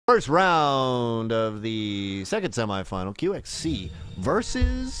First round of the second semifinal, coLqxc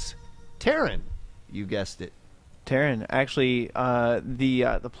versus Terran. You guessed it. Terran, actually,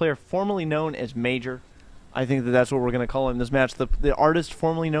 the player formerly known as Major. I think that's what we're going to call him this match. The artist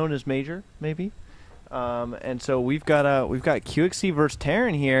formerly known as Major, maybe. And so we've got coLqxc versus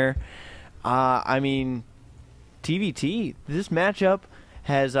Terran here. I mean, TVT. This matchup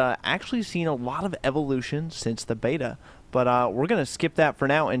has actually seen a lot of evolution since the beta. But we're going to skip that for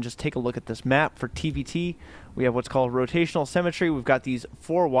now and just take a look at this map for TVT. We have what's called rotational symmetry. We've got these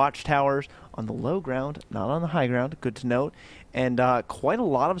 4 watchtowers on the low ground, not on the high ground, good to note, and quite a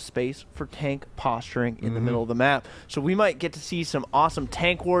lot of space for tank posturing in the middle of the map. So we might get to see some awesome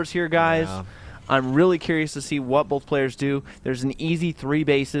tank wars here, guys. Yeah. I'm really curious to see what both players do. There's an easy 3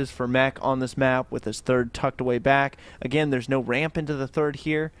 bases for Mech on this map with his third tucked away back. Again, there's no ramp into the third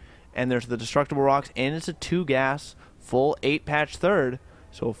here, and there's the destructible rocks, and it's a 2-gas full 8-patch third,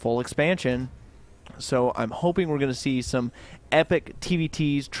 so a full expansion. So I'm hoping we're going to see some epic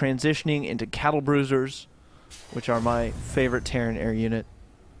TVTs transitioning into cattle bruisers, which are my favorite Terran air unit.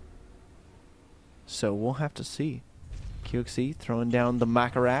 So we'll have to see. coLqxc throwing down the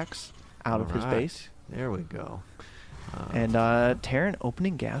Macarax out of his base. There we go. And Terran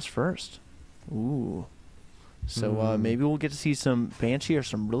opening gas first. Ooh. So maybe we'll get to see some Banshee or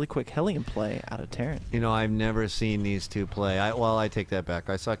some really quick Hellion play out of Terran. You know, I've never seen these two play. Well, I take that back.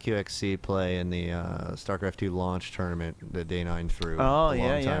 I saw coLqxc play in the StarCraft 2 launch tournament that Day 9 threw a long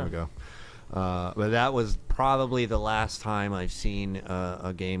time ago. But that was probably the last time I've seen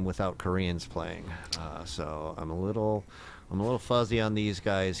a game without Koreans playing. So I'm a little fuzzy on these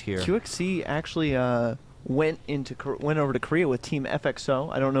guys here. coLqxc actually went over to Korea with Team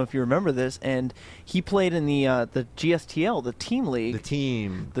FXO. I don't know if you remember this, and he played in the GSTL, the team league.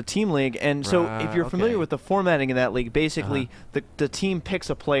 The team league, and so if you're familiar with the formatting of that league, basically the team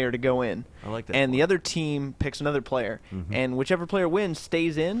picks a player to go in. I like that. And the other team picks another player, and whichever player wins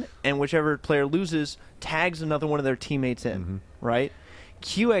stays in, and whichever player loses tags another one of their teammates in. Right?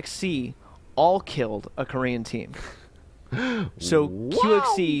 coLqxc all killed a Korean team. So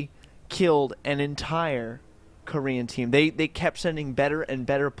coLqxc killed an entire Korean team. They kept sending better and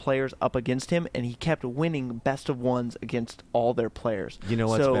better players up against him, and he kept winning best of ones against all their players. You know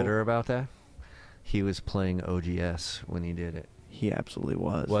what's better about that? He was playing OGS when he did it. He absolutely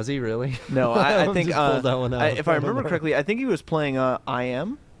was. Was he really? No, I think if I remember correctly, I think he was playing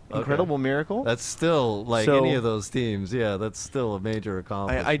IM. Incredible Miracle. That's still, like, any of those teams, yeah, that's still a major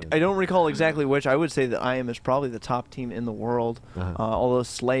accomplishment. I don't recall exactly which. I would say that IM is probably the top team in the world, although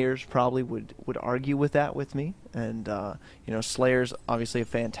Slayers probably would argue with that with me. And, you know, Slayers, obviously a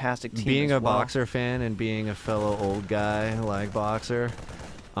fantastic team. Being a Boxer fan and being a fellow old guy like Boxer,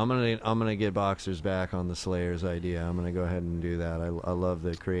 I'm gonna get Boxers back on the Slayers idea. I'm gonna go ahead and do that. I love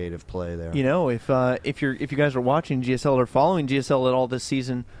the creative play there. You know, if you guys are watching GSL or following GSL at all this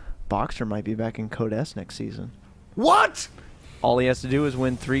season, Boxer might be back in Code S next season. What? All he has to do is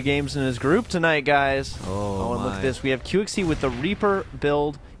win 3 games in his group tonight, guys. Oh, and look at this. We have coLqxc with the Reaper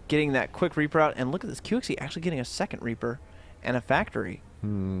build, getting that quick Reaper out, and look at this. coLqxc actually getting a second Reaper and a factory.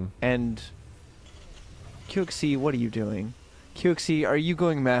 And coLqxc, what are you doing? coLqxc, are you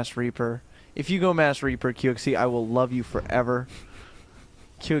going Mass Reaper? If you go Mass Reaper, coLqxc, I will love you forever.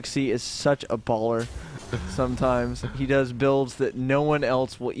 coLqxc is such a baller. Sometimes he does builds that no one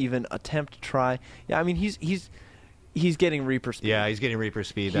else will even attempt to try. Yeah, I mean he's getting Reaper speed. Yeah, he's getting Reaper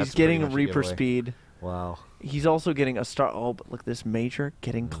speed. He's getting Reaper speed. Wow. He's also getting a star. Oh, but look, this Major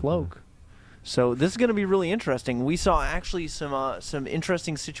getting Cloak. So this is going to be really interesting. We saw actually some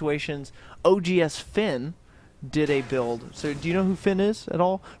interesting situations. OGS Finn did a build. So do you know who Finn is at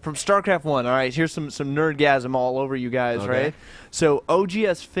all? From StarCraft 1. All right, here's some nerdgasm all over you guys, right? So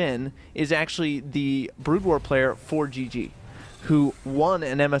OGS Finn is actually the Brood War player for GG who won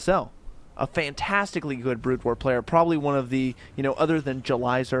an MSL. A fantastically good Brood War player, probably one of the, you know, other than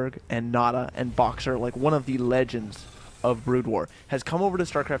Jelizerg and Nada and Boxer, like one of the legends of Brood War, has come over to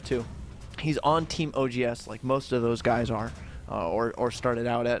StarCraft 2. He's on Team OGS like most of those guys are. Or started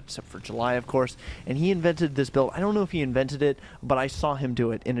out at, except for July, of course. And he invented this build. I don't know if he invented it, but I saw him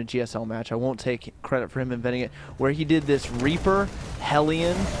do it in a GSL match. I won't take credit for him inventing it, where he did this Reaper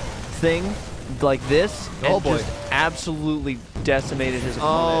Hellion thing like this, and just absolutely decimated his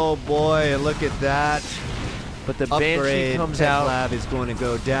opponent. Oh boy, look at that. But the Banshee comes out. Lab is going to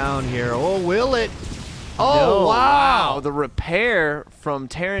go down here. Oh, will it? Oh, no, wow. The repair from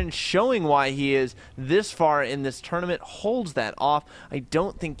Terran showing why he is this far in this tournament holds that off. I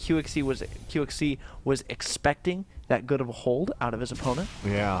don't think coLqxc was expecting that good of a hold out of his opponent.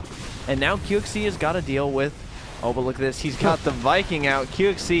 Yeah. And now coLqxc has got to deal with Oh, but look at this. He's got the Viking out.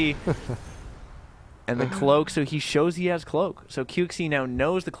 coLqxc and the cloak, so he shows he has cloak. So coLqxc now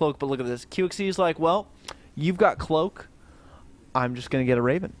knows the cloak, but look at this. coLqxc is like, well, you've got cloak. I'm just going to get a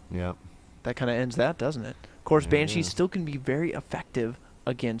Raven. Yep. That kind of ends that, doesn't it? Of course, Banshee still can be very effective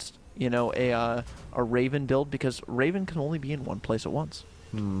against, you know, a Raven build, because Raven can only be in one place at once.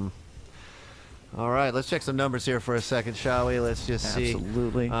 All right, let's check some numbers here for a second, shall we? Let's just see.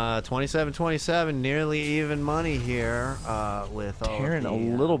 Absolutely. 27-27, nearly even money here with Terran a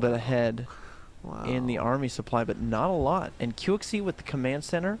little bit ahead in the army supply, but not a lot. And coLqxc with the command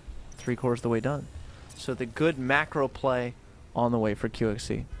center, 3/4 of the way done. So the good macro play on the way for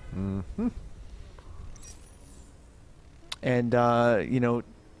coLqxc. And, you know,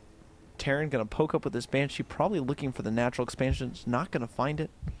 Terran going to poke up with this Banshee, probably looking for the natural expansions, not going to find it.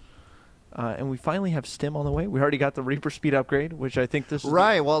 And we finally have Stim on the way. We already got the Reaper speed upgrade, which I think this is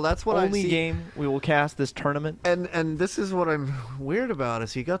that's what only game we will cast this tournament. And this is what I'm weird about,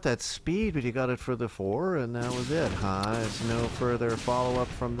 is he got that speed, but he got it for the 4, and that was it, huh? There's no further follow-up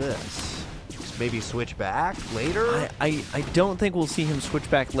from this. Maybe switch back later? I don't think we'll see him switch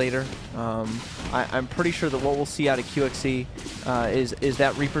back later. I'm pretty sure that what we'll see out of coLqxc is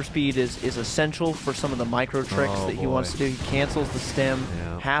that Reaper speed is essential for some of the micro tricks that he wants to do. He cancels the stem,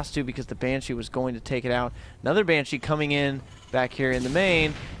 has to, because the Banshee was going to take it out. Another Banshee coming in back here in the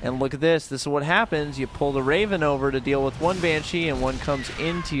main, and look at this. This is what happens. You pull the Raven over to deal with one Banshee, and one comes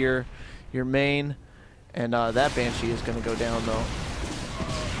into your main, and that Banshee is going to go down, though.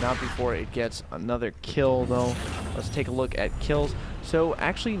 Not before it gets another kill, though. Let's take a look at kills. So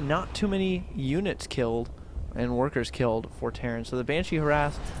actually not too many units killed and workers killed for Terran. So the Banshee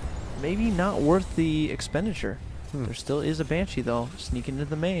harass, maybe not worth the expenditure. There still is a Banshee, though, sneaking into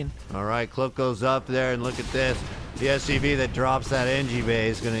the main. All right, Cloak goes up there, and look at this. The SCV that drops that NG bay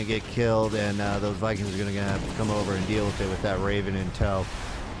is going to get killed, and those Vikings are going to have to come over and deal with it with that Raven in tow.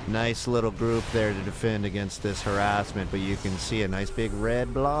 Nice little group there to defend against this harassment, but you can see a nice big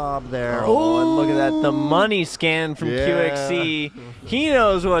red blob there. Oh, and look at that. The money scan from coLqxc. He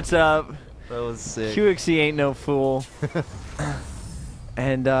knows what's up. That was sick. coLqxc ain't no fool.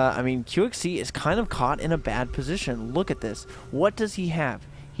 And, I mean, coLqxc is kind of caught in a bad position. Look at this. What does he have?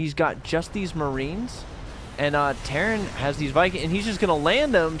 He's got just these Marines, and Terran has these Vikings, and he's just going to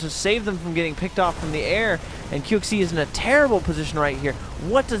land them to save them from getting picked off from the air. And coLqxc is in a terrible position right here.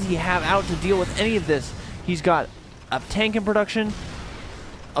 What does he have out to deal with any of this? He's got a tank in production,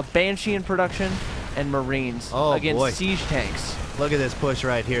 a Banshee in production, and Marines against siege tanks. Look at this push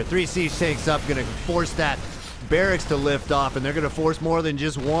right here. 3 siege tanks up, going to force that barracks to lift off, and they're going to force more than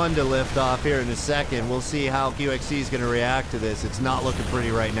just one to lift off here in a second. We'll see how coLqxc is going to react to this. It's not looking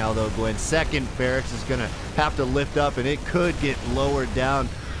pretty right now, though, Gwin. Second barracks is going to have to lift up, and it could get lowered down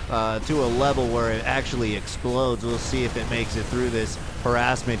to a level where it actually explodes. We'll see if it makes it through this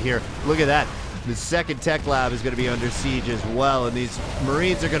harassment here. Look at that. The second tech lab is going to be under siege as well, and these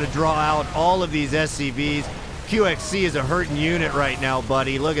Marines are going to draw out all of these SCVs. coLqxc is a hurting unit right now,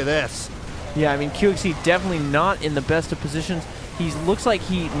 buddy. Look at this. Yeah, I mean, coLqxc definitely not in the best of positions. He looks like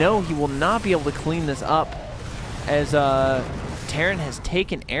he will not be able to clean this up, as Terran has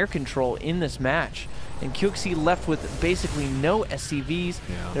taken air control in this match. And coLqxc left with basically no SCVs.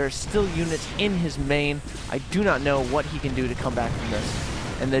 There are still units in his main. I do not know what he can do to come back from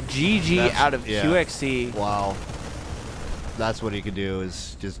this. And the GG out of coLqxc. Wow. That's what he could do,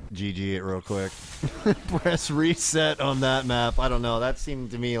 is just GG it real quick. Press reset on that map. I don't know. That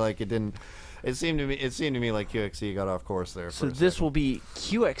seemed to me like it didn't. It seemed to me like coLqxc got off course there. So this will be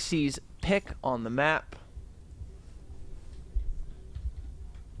coLqxc's pick on the map.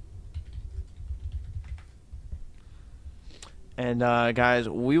 And guys,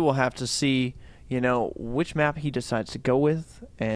 we will have to see, you know, which map he decides to go with. And